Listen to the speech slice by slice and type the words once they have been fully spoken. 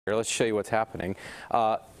Here, let's show you what's happening.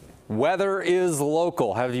 Weather is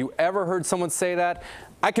local. Have you ever heard someone say that?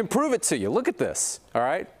 I can prove it to you. Look at this. All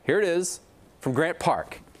right, here it is from Grant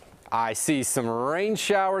Park. I see some rain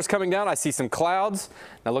showers coming down. I see some clouds.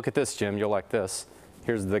 Now look at this, Jim. You'll like this.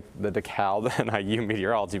 Here's the decal, the NIU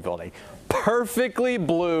Meteorology Building. Perfectly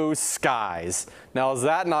blue skies. Now, is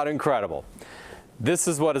that not incredible? This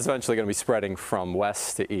is what is eventually going to be spreading from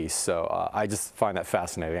west to east, so I just find that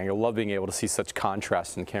fascinating. I love being able to see such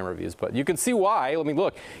contrast in camera views, but you can see why. Let me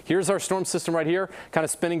look. Here's our storm system right here, kind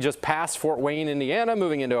of spinning just past Fort Wayne, Indiana,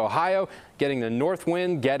 moving into Ohio, getting the north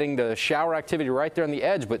wind, getting the shower activity right there on the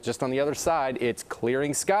edge, but just on the other side, it's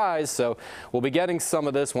clearing skies, so we'll be getting some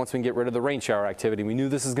of this once we can get rid of the rain shower activity. We knew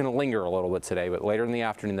this is going to linger a little bit today, but later in the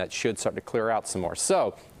afternoon, that should start to clear out some more.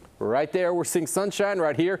 So right there, we're seeing sunshine.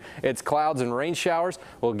 Right here, it's clouds and rain showers.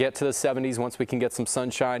 We'll get to the 70s once we can get some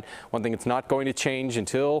sunshine. One thing that's not going to change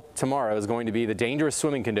until tomorrow is going to be the dangerous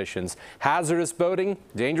swimming conditions. Hazardous boating,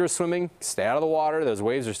 dangerous swimming, stay out of the water. Those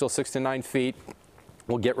waves are still 6 to 9 feet.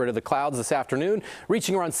 We'll get rid of the clouds this afternoon,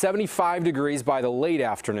 reaching around 75 degrees by the late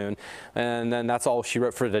afternoon. And then that's all she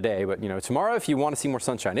wrote for today. But, you know, tomorrow, if you want to see more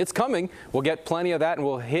sunshine, it's coming. We'll get plenty of that, and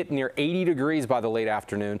we'll hit near 80 degrees by the late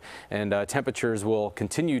afternoon. And temperatures will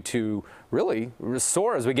continue to really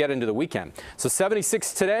soar as we get into the weekend. So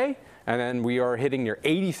 76 today. And then we are hitting near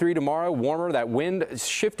 83 tomorrow, warmer. That wind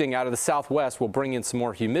shifting out of the southwest will bring in some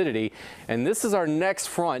more humidity. And this is our next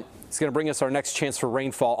front. It's going to bring us our next chance for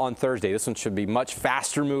rainfall on Thursday. This one should be much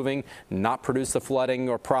faster moving, not produce the flooding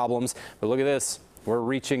or problems. But look at this. We're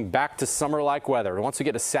reaching back to summer-like weather. Once we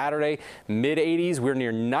get to Saturday, mid-80s, we're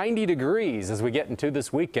near 90 degrees as we get into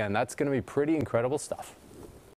this weekend. That's going to be pretty incredible stuff.